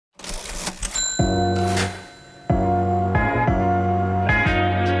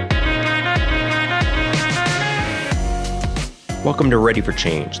Welcome to Ready for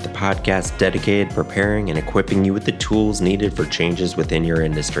Change, the podcast dedicated to preparing and equipping you with the tools needed for changes within your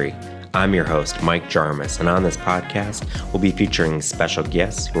industry. I'm your host, Mike Jarmus, and on this podcast, we'll be featuring special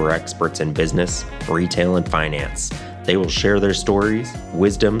guests who are experts in business, retail, and finance. They will share their stories,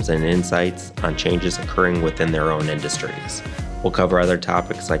 wisdoms, and insights on changes occurring within their own industries. We'll cover other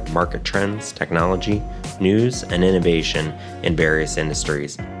topics like market trends, technology, news, and innovation in various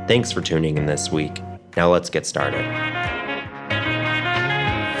industries. Thanks for tuning in this week. Now let's get started.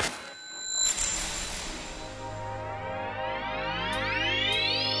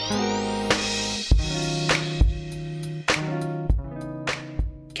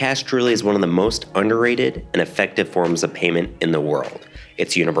 Cash truly is one of the most underrated and effective forms of payment in the world.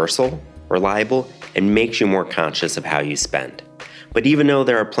 It's universal, reliable, and makes you more conscious of how you spend. But even though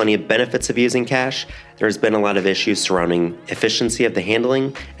there are plenty of benefits of using cash, there's been a lot of issues surrounding efficiency of the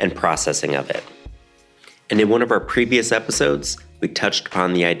handling and processing of it. And in one of our previous episodes, we touched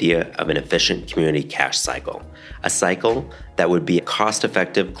upon the idea of an efficient community cash cycle, a cycle that would be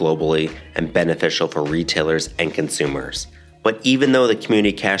cost-effective globally and beneficial for retailers and consumers. But even though the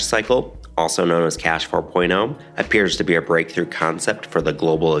community cash cycle, also known as Cash 4.0, appears to be a breakthrough concept for the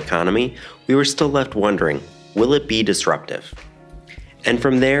global economy, we were still left wondering, will it be disruptive? And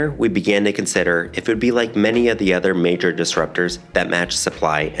from there, we began to consider if it would be like many of the other major disruptors that match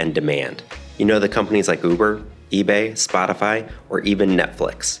supply and demand. You know, the companies like Uber, eBay, Spotify, or even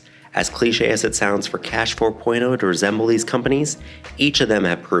Netflix. As cliche as it sounds for Cash 4.0 to resemble these companies, each of them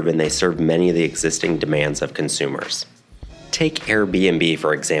have proven they serve many of the existing demands of consumers. Take Airbnb,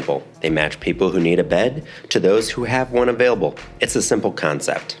 for example. They match people who need a bed to those who have one available. It's a simple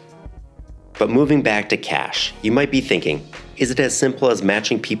concept. But moving back to cash, you might be thinking, is it as simple as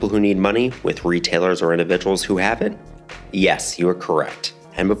matching people who need money with retailers or individuals who have it? Yes, you are correct.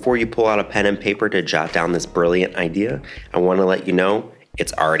 And before you pull out a pen and paper to jot down this brilliant idea, I want to let you know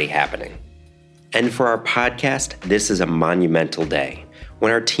it's already happening. And for our podcast, this is a monumental day.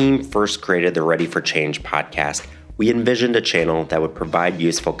 When our team first created the Ready for Change podcast, we envisioned a channel that would provide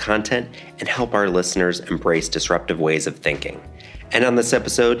useful content and help our listeners embrace disruptive ways of thinking. And on this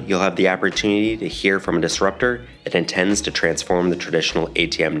episode, you'll have the opportunity to hear from a disruptor that intends to transform the traditional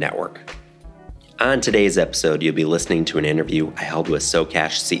ATM network. On today's episode, you'll be listening to an interview I held with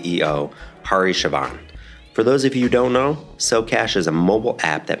SoCash CEO, Hari Sivan. For those of you who don't know, SoCash is a mobile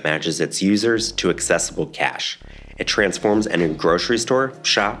app that matches its users to accessible cash. It transforms any grocery store,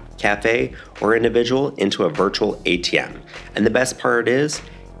 shop, cafe, or individual into a virtual ATM. And the best part is,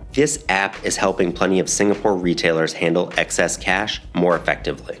 this app is helping plenty of Singapore retailers handle excess cash more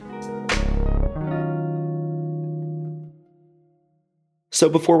effectively. So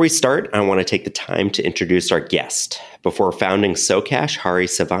before we start, I want to take the time to introduce our guest. Before founding SoCash, Hari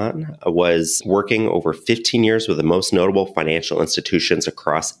Sivan was working over 15 years with the most notable financial institutions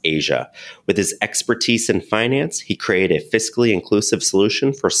across Asia. With his expertise in finance, he created a fiscally inclusive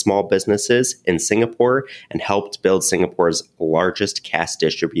solution for small businesses in Singapore and helped build Singapore's largest cash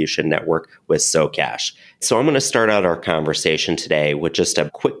distribution network with SoCash. So I'm going to start out our conversation today with just a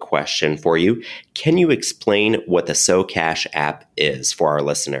quick question for you. Can you explain what the SoCash app is for our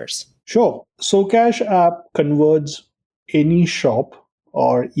listeners? Sure. SoCash app converts any shop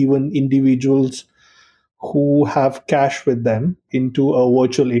or even individuals who have cash with them into a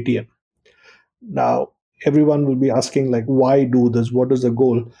virtual ATM. Now, everyone will be asking, like, why do this? What is the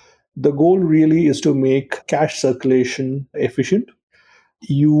goal? The goal really is to make cash circulation efficient.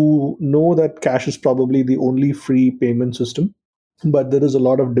 You know that cash is probably the only free payment system, but there is a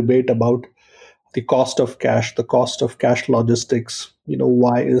lot of debate about the cost of cash, the cost of cash logistics.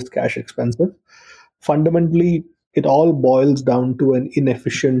 Why is cash expensive? Fundamentally, it all boils down to an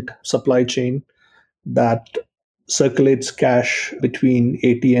inefficient supply chain that circulates cash between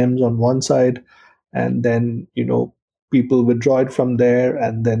ATMs on one side, and then, people withdraw it from there,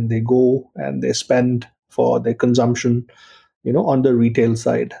 and then they go and they spend for their consumption, on the retail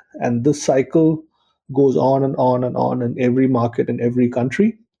side. And this cycle goes on and on and on in every market in every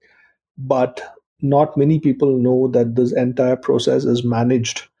country. But not many people know that this entire process is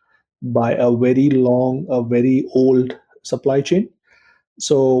managed by a very long, a very old supply chain.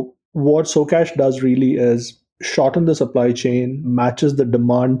 So what SoCash does really is shorten the supply chain, matches the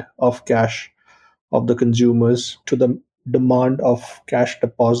demand of cash of the consumers to the demand of cash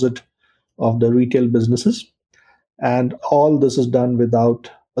deposit of the retail businesses. And all this is done without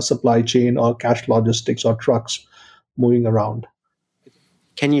a supply chain or cash logistics or trucks moving around.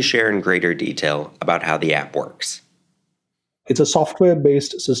 Can you share in greater detail about how the app works? It's a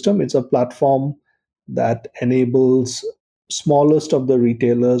software-based system. It's a platform that enables smallest of the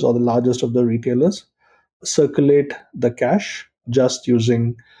retailers or the largest of the retailers circulate the cash just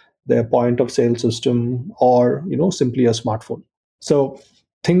using their point of sale system or simply a smartphone. So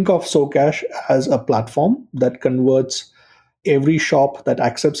think of Socash as a platform that converts every shop that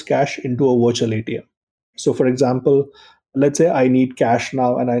accepts cash into a virtual ATM. So for example, let's say I need cash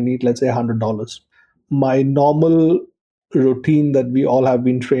now and I need, let's say, $100. My normal routine that we all have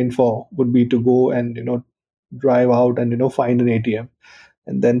been trained for would be to go and drive out and find an ATM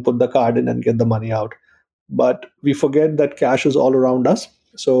and then put the card in and get the money out. But we forget that cash is all around us.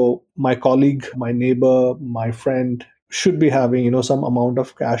 So my colleague, my neighbor, my friend should be having some amount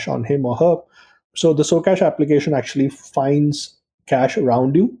of cash on him or her. So the Socash application actually finds cash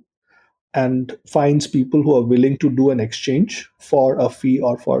around you and finds people who are willing to do an exchange for a fee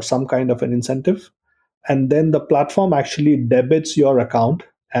or for some kind of an incentive. And then the platform actually debits your account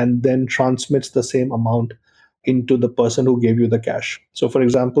and then transmits the same amount into the person who gave you the cash. So for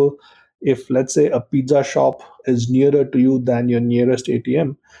example, if let's say a pizza shop is nearer to you than your nearest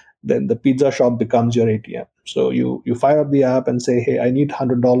ATM, then the pizza shop becomes your ATM. So you fire up the app and say, hey, I need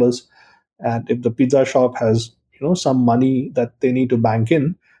 $100. And if the pizza shop has some money that they need to bank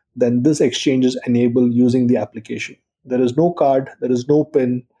in, then this exchange is enabled using the application. There is no card, there is no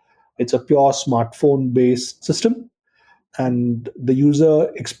pin. It's a pure smartphone based system, and the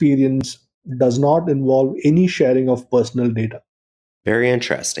user experience does not involve any sharing of personal data. Very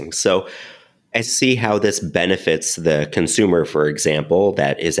interesting. So I see how this benefits the consumer, for example,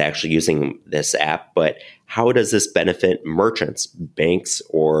 that is actually using this app, but how does this benefit merchants, banks,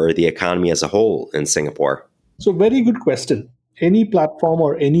 or the economy as a whole in Singapore? So, very good question. Any platform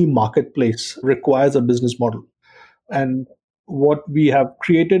or any marketplace requires a business model. And what we have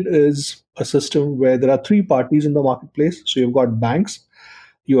created is a system where there are three parties in the marketplace. So, you've got banks,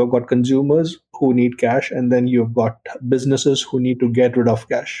 you have got consumers who need cash, and then you've got businesses who need to get rid of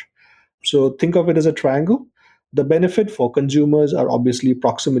cash. So think of it as a triangle. The benefit for consumers are obviously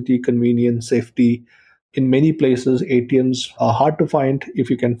proximity, convenience, safety. In many places, ATMs are hard to find.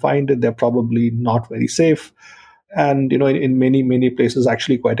 If you can find it, they're probably not very safe. And in many places,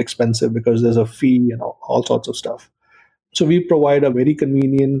 actually quite expensive because there's a fee, all sorts of stuff. So we provide a very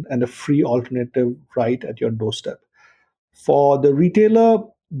convenient and a free alternative right at your doorstep. For the retailer,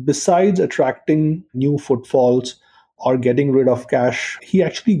 besides attracting new footfalls or getting rid of cash, he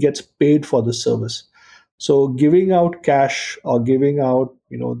actually gets paid for the service. So giving out cash or giving out,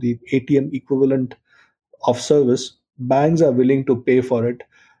 the ATM equivalent of service, banks are willing to pay for it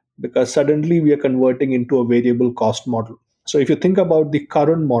because suddenly we are converting into a variable cost model. So if you think about the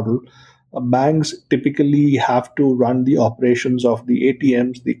current model, banks typically have to run the operations of the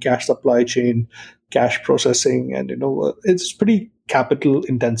ATMs, the cash supply chain, cash processing, and it's pretty capital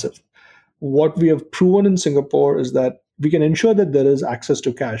intensive. What we have proven in Singapore is that we can ensure that there is access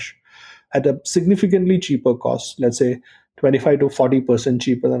to cash at a significantly cheaper cost, let's say 25 to 40%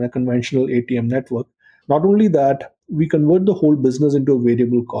 cheaper than a conventional ATM network. Not only that, we convert the whole business into a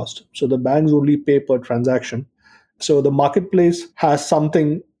variable cost. So the banks only pay per transaction. So the marketplace has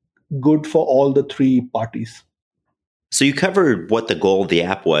something good for all the three parties. So you covered what the goal of the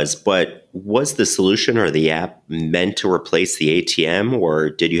app was, but was the solution or the app meant to replace the ATM, or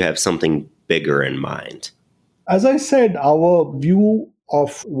did you have something bigger in mind? As I said, our view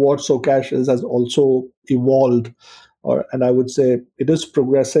of what Socash is has also evolved, and I would say it is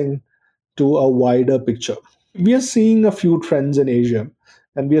progressing to a wider picture. We are seeing a few trends in Asia,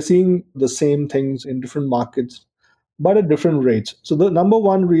 and we are seeing the same things in different markets, but at different rates. So the number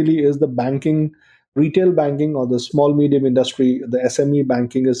one really is the banking, retail banking, or the small medium industry, the SME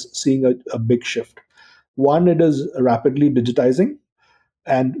banking is seeing a big shift. One, it is rapidly digitizing.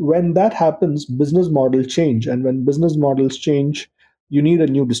 And when that happens, business models change. And when business models change, you need a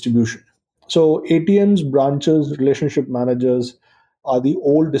new distribution. So ATMs, branches, relationship managers are the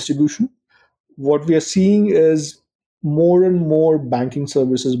old distribution. What we are seeing is more and more banking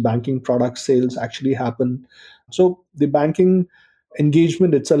services, banking product sales actually happen. So the banking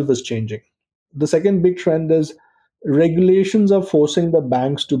engagement itself is changing. The second big trend is regulations are forcing the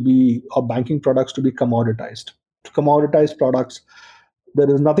banks to be, or banking products to be commoditized. To commoditize products, there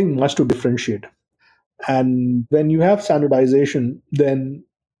is nothing much to differentiate. And when you have standardization, then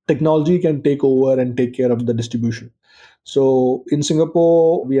technology can take over and take care of the distribution. So in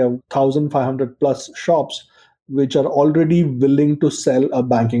Singapore, we have 1,500 plus shops which are already willing to sell a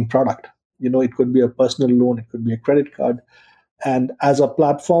banking product. It could be a personal loan, it could be a credit card. And as a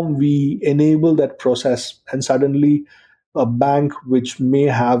platform, we enable that process. And suddenly, a bank which may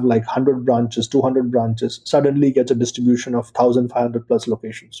have like 100 branches, 200 branches, suddenly gets a distribution of 1,500 plus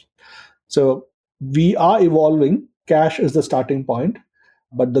locations. So we are evolving. Cash is the starting point.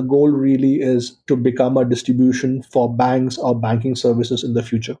 but the goal really is to become a distribution for banks or banking services in the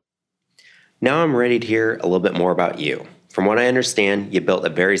future. Now I'm ready to hear a little bit more about you. From what I understand, you built a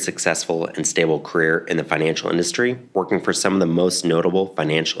very successful and stable career in the financial industry, working for some of the most notable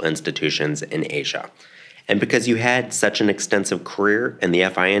financial institutions in Asia. And because you had such an extensive career in the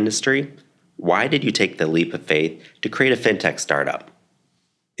FI industry, why did you take the leap of faith to create a fintech startup?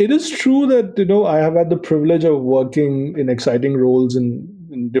 It is true that I have had the privilege of working in exciting roles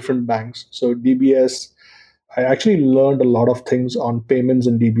in different banks. So DBS, I actually learned a lot of things on payments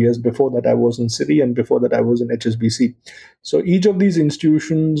in DBS. Before that, I was in Citi, and before that, I was in HSBC. So each of these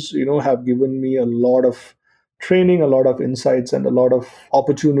institutions, have given me a lot of training, a lot of insights, and a lot of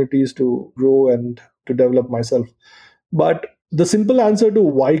opportunities to grow and to develop myself. But the simple answer to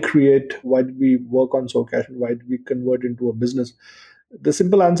why create, why did we work on Socash, and why did we convert into a business? The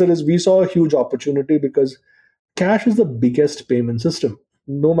simple answer is we saw a huge opportunity because cash is the biggest payment system.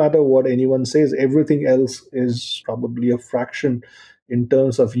 No matter what anyone says, everything else is probably a fraction in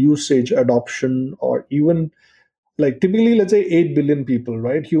terms of usage, adoption, or even like typically, let's say 8 billion people,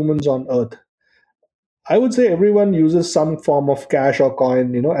 right? Humans on earth. I would say everyone uses some form of cash or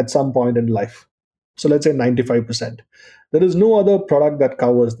coin, at some point in life. So let's say 95%. There is no other product that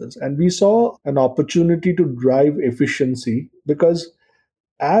covers this. And we saw an opportunity to drive efficiency because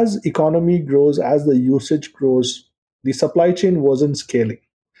as economy grows, as the usage grows, the supply chain wasn't scaling.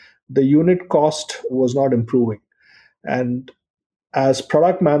 The unit cost was not improving. And as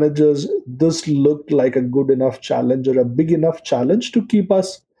product managers, this looked like a good enough challenge or a big enough challenge to keep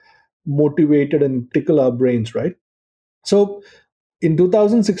us motivated and tickle our brains, right? So in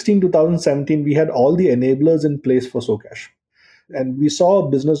 2016, 2017, we had all the enablers in place for Socash. And we saw a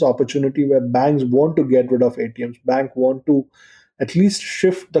business opportunity where banks want to get rid of ATMs. Bank want to at least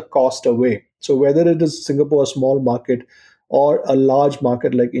shift the cost away. So whether it is Singapore, a small market, or a large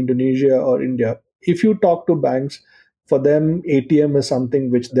market like Indonesia or India, if you talk to banks, for them, ATM is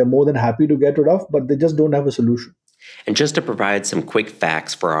something which they're more than happy to get rid of, but they just don't have a solution. And just to provide some quick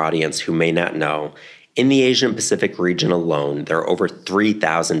facts for our audience who may not know, in the Asian Pacific region alone, there are over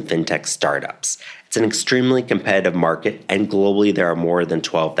 3,000 fintech startups. It's an extremely competitive market, and globally, there are more than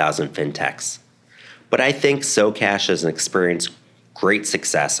 12,000 fintechs. But I think Socash has experienced great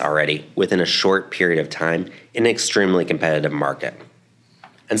success already within a short period of time in an extremely competitive market.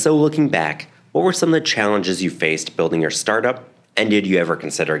 And so, looking back, what were some of the challenges you faced building your startup, and did you ever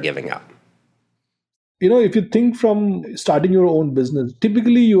consider giving up? If you think from starting your own business,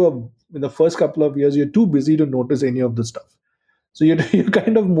 typically you are in the first couple of years, you're too busy to notice any of this stuff. So you're, you're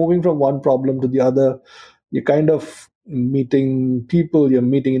kind of moving from one problem to the other. You're kind of meeting people, you're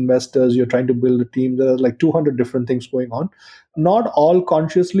meeting investors, you're trying to build a team. There are like 200 different things going on. Not all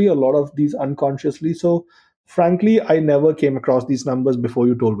consciously, a lot of these unconsciously. So frankly, I never came across these numbers before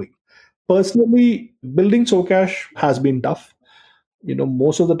you told me. Personally, building Socash has been tough.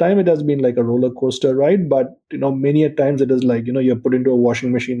 Most of the time it has been like a roller coaster ride, but many a times it is like, you're put into a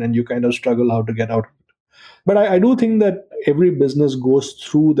washing machine and you kind of struggle how to get out. But I do think that every business goes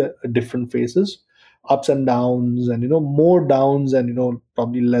through the different phases, ups and downs, and more downs and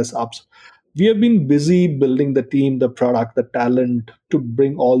probably less ups. We have been busy building the team, the product, the talent to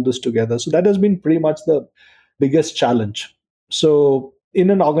bring all this together. So that has been pretty much the biggest challenge. So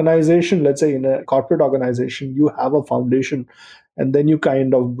in an organization, let's say in a corporate organization, you have a foundation, and then you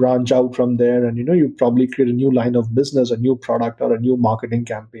kind of branch out from there, and you probably create a new line of business, a new product, or a new marketing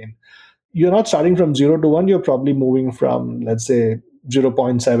campaign. You're not starting from 0 to 1, you're probably moving from, let's say, zero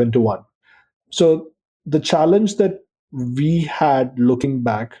point 0.7 to 1. So the challenge that we had looking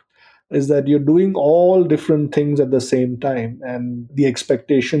back is that you're doing all different things at the same time, and the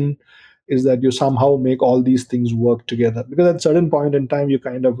expectation is that you somehow make all these things work together, because at a certain point in time you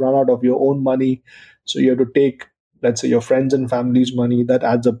kind of run out of your own money. So you have to take, let's say, your friends and family's money. That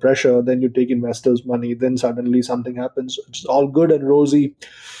adds a pressure. Then you take investors money, then suddenly something happens. It's all good and rosy,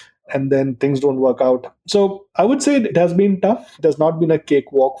 and then things don't work out. So I would say it has been tough. It has not been a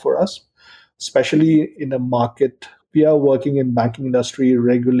cakewalk for us, especially in a market. We are working in banking industry,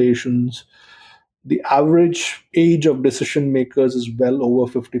 regulations. The average age of decision makers is well over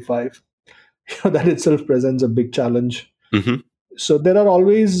 55. That itself presents a big challenge. Mm-hmm. So there are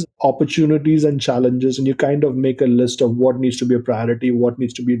always opportunities and challenges, and you kind of make a list of what needs to be a priority, what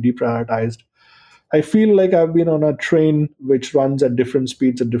needs to be deprioritized. I feel like I've been on a train which runs at different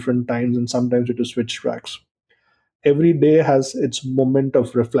speeds at different times, and sometimes it will switch tracks. Every day has its moment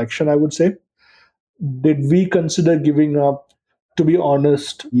of reflection, I would say. Did we consider giving up? To be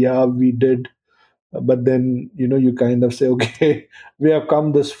honest, yeah, we did. But then, you kind of say, okay, we have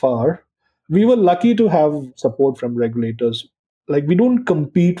come this far. We were lucky to have support from regulators. Like, we don't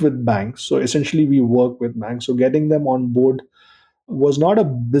compete with banks. So essentially, we work with banks. So getting them on board was not a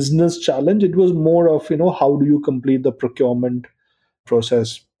business challenge. It was more of, how do you complete the procurement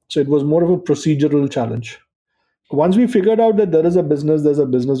process? So it was more of a procedural challenge. Once we figured out that there's a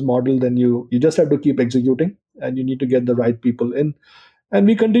business model, then you just have to keep executing, and you need to get the right people in. And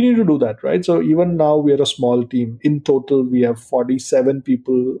we continue to do that, right? So even now we are a small team. In total, we have 47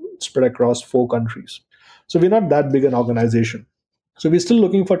 people spread across 4 countries. So we're not that big an organization. So we're still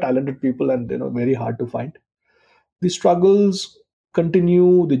looking for talented people, and very hard to find. The struggles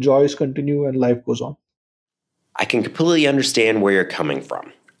continue, the joys continue, and life goes on. I can completely understand where you're coming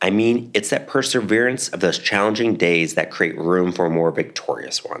from. I mean, it's that perseverance of those challenging days that create room for more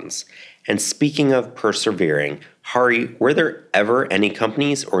victorious ones. And speaking of persevering, Hari, were there ever any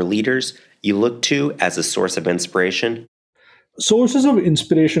companies or leaders you look to as a source of inspiration? Sources of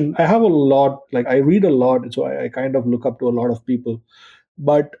inspiration, I have a lot. Like, I read a lot, so I kind of look up to a lot of people.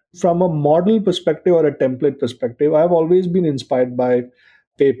 But from a model perspective or a template perspective, I've always been inspired by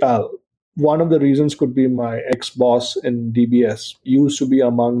PayPal. One of the reasons could be my ex-boss in DBS used to be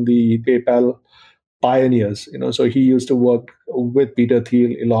among the PayPal pioneers. So he used to work with Peter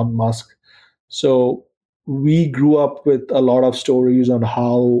Thiel, Elon Musk. So we grew up with a lot of stories on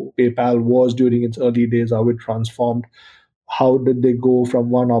how PayPal was during its early days, how it transformed, how did they go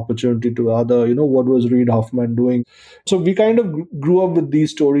from one opportunity to the other, what was Reid Hoffman doing. So we kind of grew up with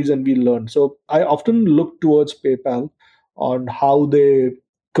these stories, and we learned. So I often look towards PayPal on how they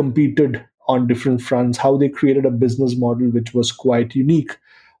competed on different fronts, how they created a business model which was quite unique.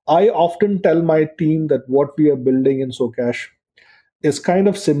 I often tell my team that what we are building in Socash is kind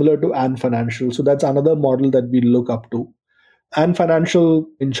of similar to Ant Financial. So that's another model that we look up to. Ant Financial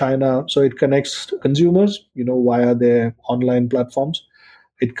in China, so it connects consumers, via their online platforms.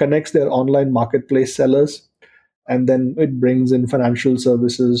 It connects their online marketplace sellers, and then it brings in financial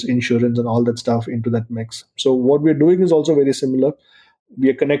services, insurance, and all that stuff into that mix. So what we're doing is also very similar. We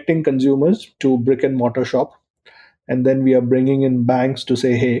are connecting consumers to brick and mortar shop, and then we are bringing in banks to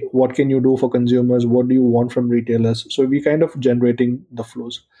say, hey, what can you do for consumers? What do you want from retailers? So we kind of generating the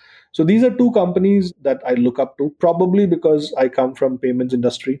flows. So these are two companies that I look up to, probably because I come from payments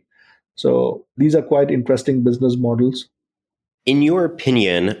industry. So these are quite interesting business models. In your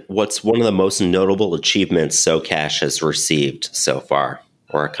opinion, what's one of the most notable achievements Socash has received so far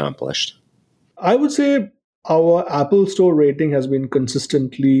or accomplished? I would say our Apple Store rating has been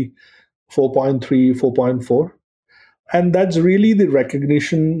consistently 4.3, 4.4. And that's really the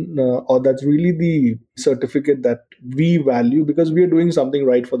recognition, or that's really the certificate that we value, because we are doing something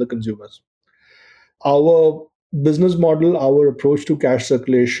right for the consumers. Our business model, our approach to cash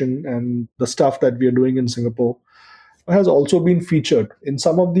circulation, and the stuff that we are doing in Singapore has also been featured in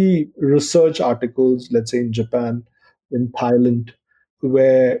some of the research articles, let's say in Japan, in Thailand,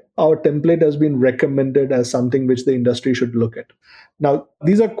 where our template has been recommended as something which the industry should look at. Now,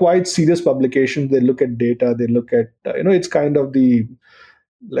 these are quite serious publications. They look at data, they look at, it's kind of the,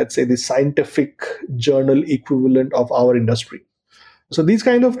 let's say, the scientific journal equivalent of our industry. So these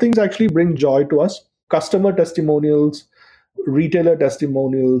kind of things actually bring joy to us. Customer testimonials, retailer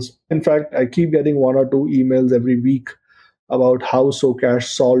testimonials. In fact, I keep getting one or two emails every week about how Socash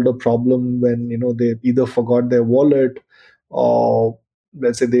solved a problem when they either forgot their wallet, or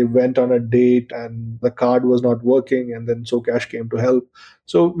let's say they went on a date and the card was not working, and then Socash came to help.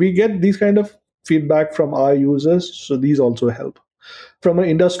 So we get these kind of feedback from our users. So these also help. From an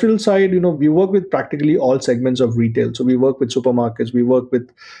industrial side, we work with practically all segments of retail. So we work with supermarkets, we work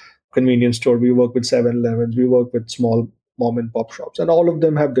with convenience store, we work with 7-Elevens, we work with small mom and pop shops, and all of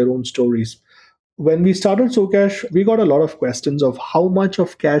them have their own stories. When we started Socash, we got a lot of questions of how much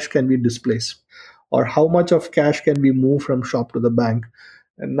of cash can we displace, or how much of cash can we move from shop to the bank.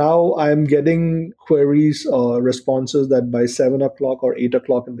 And now I'm getting queries or responses that by 7 o'clock or 8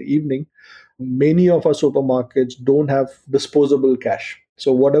 o'clock in the evening, many of our supermarkets don't have disposable cash.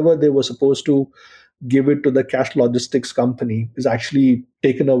 So whatever they were supposed to give it to the cash logistics company is actually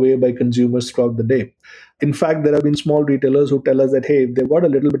taken away by consumers throughout the day. In fact, there have been small retailers who tell us that, hey, they've got a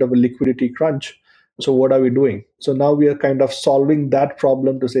little bit of a liquidity crunch. So what are we doing? So now we are kind of solving that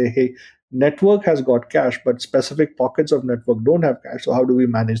problem to say, hey, network has got cash, but specific pockets of network don't have cash. So how do we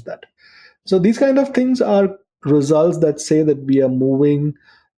manage that? So these kind of things are results that say that we are moving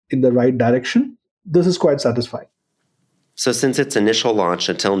in the right direction. This is quite satisfying. So, since its initial launch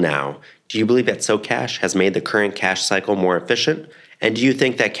until now, do you believe that Socash has made the current cash cycle more efficient? And do you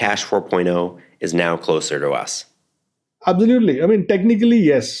think that Cash 4.0 is now closer to us? Absolutely. I mean, technically,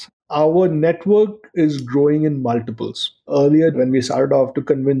 yes. Our network is growing in multiples. Earlier, when we started off, to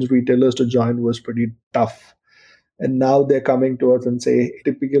convince retailers to join was pretty tough. And now they're coming to us and say,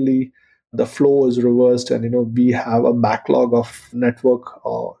 typically the flow is reversed, and we have a backlog of network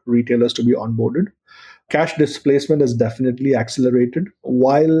or retailers to be onboarded. Cash displacement is definitely accelerated,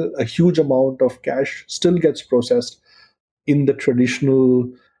 while a huge amount of cash still gets processed in the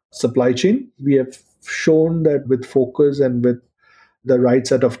traditional supply chain. We have shown that with focus and with the right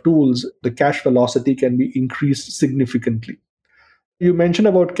set of tools, the cash velocity can be increased significantly. You mentioned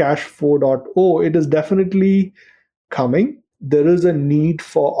about Cash 4.0. It is definitely coming. There is a need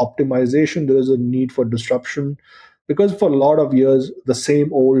for optimization, there is a need for disruption, because for a lot of years, the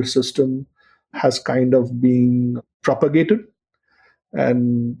same old system has kind of been propagated.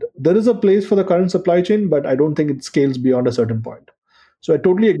 And there is a place for the current supply chain, but I don't think it scales beyond a certain point. So I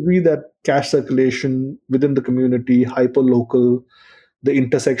totally agree that cash circulation within the community, hyper local, the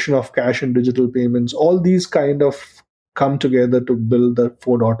intersection of cash and digital payments, all these kind of come together to build the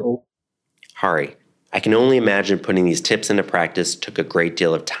 4.0. Hari, I can only imagine putting these tips into practice took a great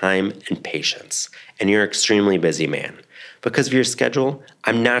deal of time and patience, and you're an extremely busy man. Because of your schedule,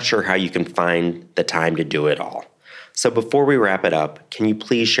 I'm not sure how you can find the time to do it all. So before we wrap it up, can you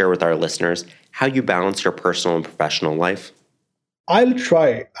please share with our listeners how you balance your personal and professional life? I'll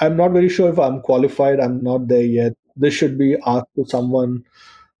try. I'm not very sure if I'm qualified. I'm not there yet. This should be asked to someone,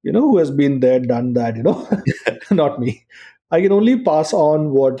 who has been there, done that, not me. I can only pass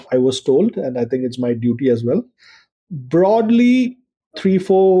on what I was told, and I think it's my duty as well. Broadly, three,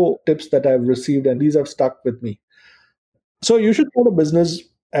 four tips that I've received, and these have stuck with me. So you should go to business,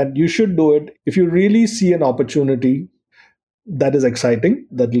 and you should do it if you really see an opportunity that is exciting,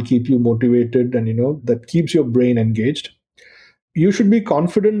 that will keep you motivated, and that keeps your brain engaged. You should be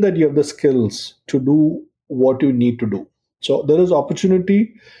confident that you have the skills to do what you need to do. So there is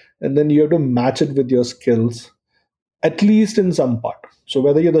opportunity, and then you have to match it with your skills, at least in some part. So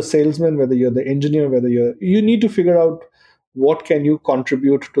whether you're the salesman, whether you're the engineer, you need to figure out what can you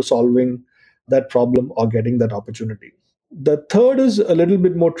contribute to solving that problem or getting that opportunity. The third is a little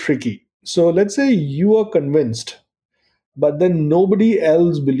bit more tricky. So let's say you are convinced, but then nobody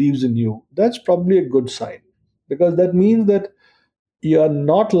else believes in you. That's probably a good sign, because that means that you are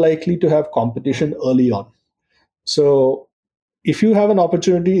not likely to have competition early on. So if you have an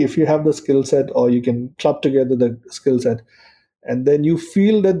opportunity, if you have the skill set, or you can club together the skill set, and then you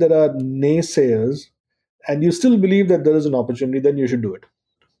feel that there are naysayers and you still believe that there is an opportunity, then you should do it.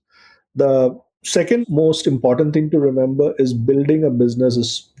 The second most important thing to remember is building a business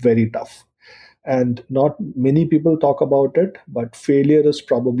is very tough. And not many people talk about it, but failure is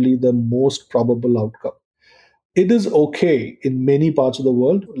probably the most probable outcome. It is okay in many parts of the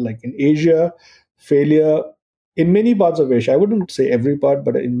world, like in Asia, failure in many parts of Asia, I wouldn't say every part,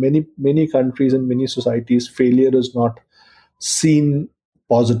 but in many countries and many societies, failure is not seen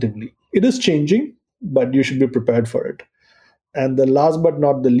positively. It is changing, but you should be prepared for it. And the last but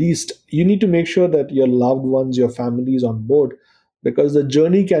not the least, you need to make sure that your loved ones, your family is on board, because the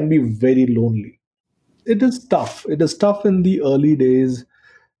journey can be very lonely. It is tough. It is tough in the early days,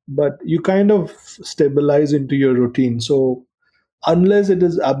 but you kind of stabilize into your routine. So unless it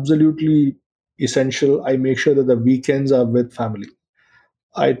is absolutely essential, I make sure that the weekends are with family.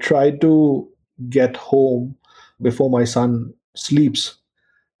 I try to get home before my son sleeps,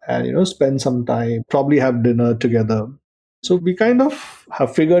 and spend some time, probably have dinner together. So we kind of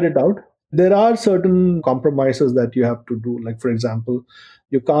have figured it out. There are certain compromises that you have to do. Like, for example,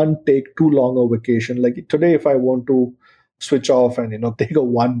 you can't take too long a vacation. Like today, if I want to switch off and take a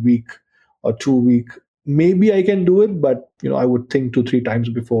 1 week or 2 week, maybe I can do it, but I would think two, three times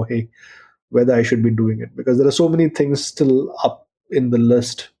before, hey, whether I should be doing it, because there are so many things still up in the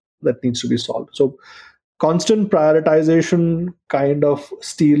list that needs to be solved. So constant prioritization, kind of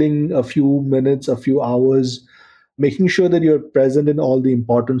stealing a few minutes, a few hours, making sure that you're present in all the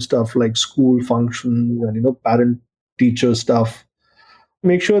important stuff like school functions and parent teacher stuff.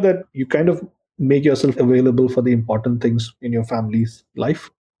 Make sure that you kind of make yourself available for the important things in your family's life.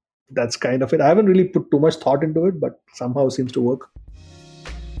 That's kind of it. I haven't really put too much thought into it, but somehow it seems to work.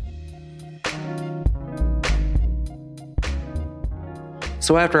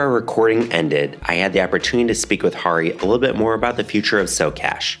 So after our recording ended, I had the opportunity to speak with Hari a little bit more about the future of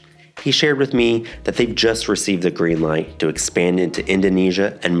SoCash. He shared with me that they've just received the green light to expand into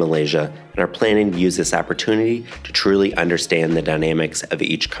Indonesia and Malaysia and are planning to use this opportunity to truly understand the dynamics of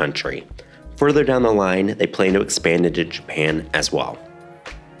each country. Further down the line, they plan to expand into Japan as well.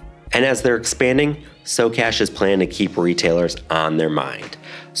 And as they're expanding, SoCash is planning to keep retailers on their mind.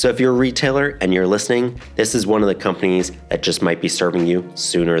 So if you're a retailer and you're listening, this is one of the companies that just might be serving you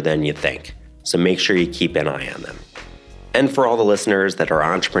sooner than you think. So make sure you keep an eye on them. And for all the listeners that are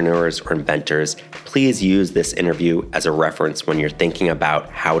entrepreneurs or inventors, please use this interview as a reference when you're thinking about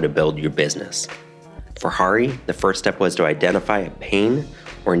how to build your business. For Hari, the first step was to identify a pain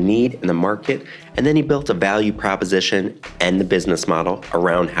or need in the market, and then he built a value proposition and the business model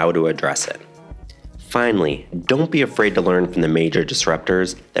around how to address it. Finally, don't be afraid to learn from the major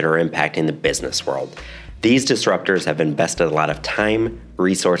disruptors that are impacting the business world. These disruptors have invested a lot of time,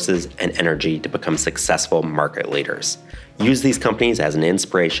 resources, and energy to become successful market leaders. Use these companies as an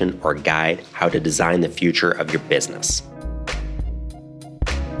inspiration or guide how to design the future of your business.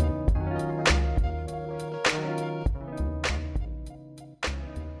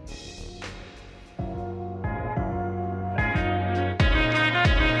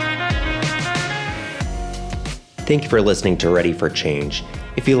 Thank you for listening to Ready for Change.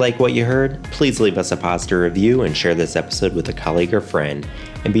 If you like what you heard, please leave us a positive review and share this episode with a colleague or friend.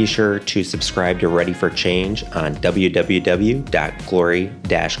 And be sure to subscribe to Ready for Change on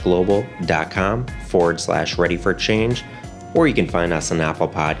www.glory-global.com/Ready for Change, or you can find us on Apple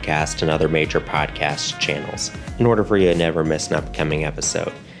Podcasts and other major podcast channels in order for you to never miss an upcoming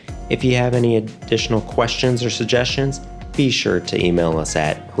episode. If you have any additional questions or suggestions, be sure to email us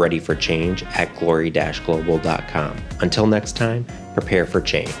at readyforchange@glory-global.com. Until next time, prepare for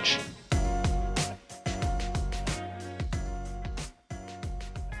change.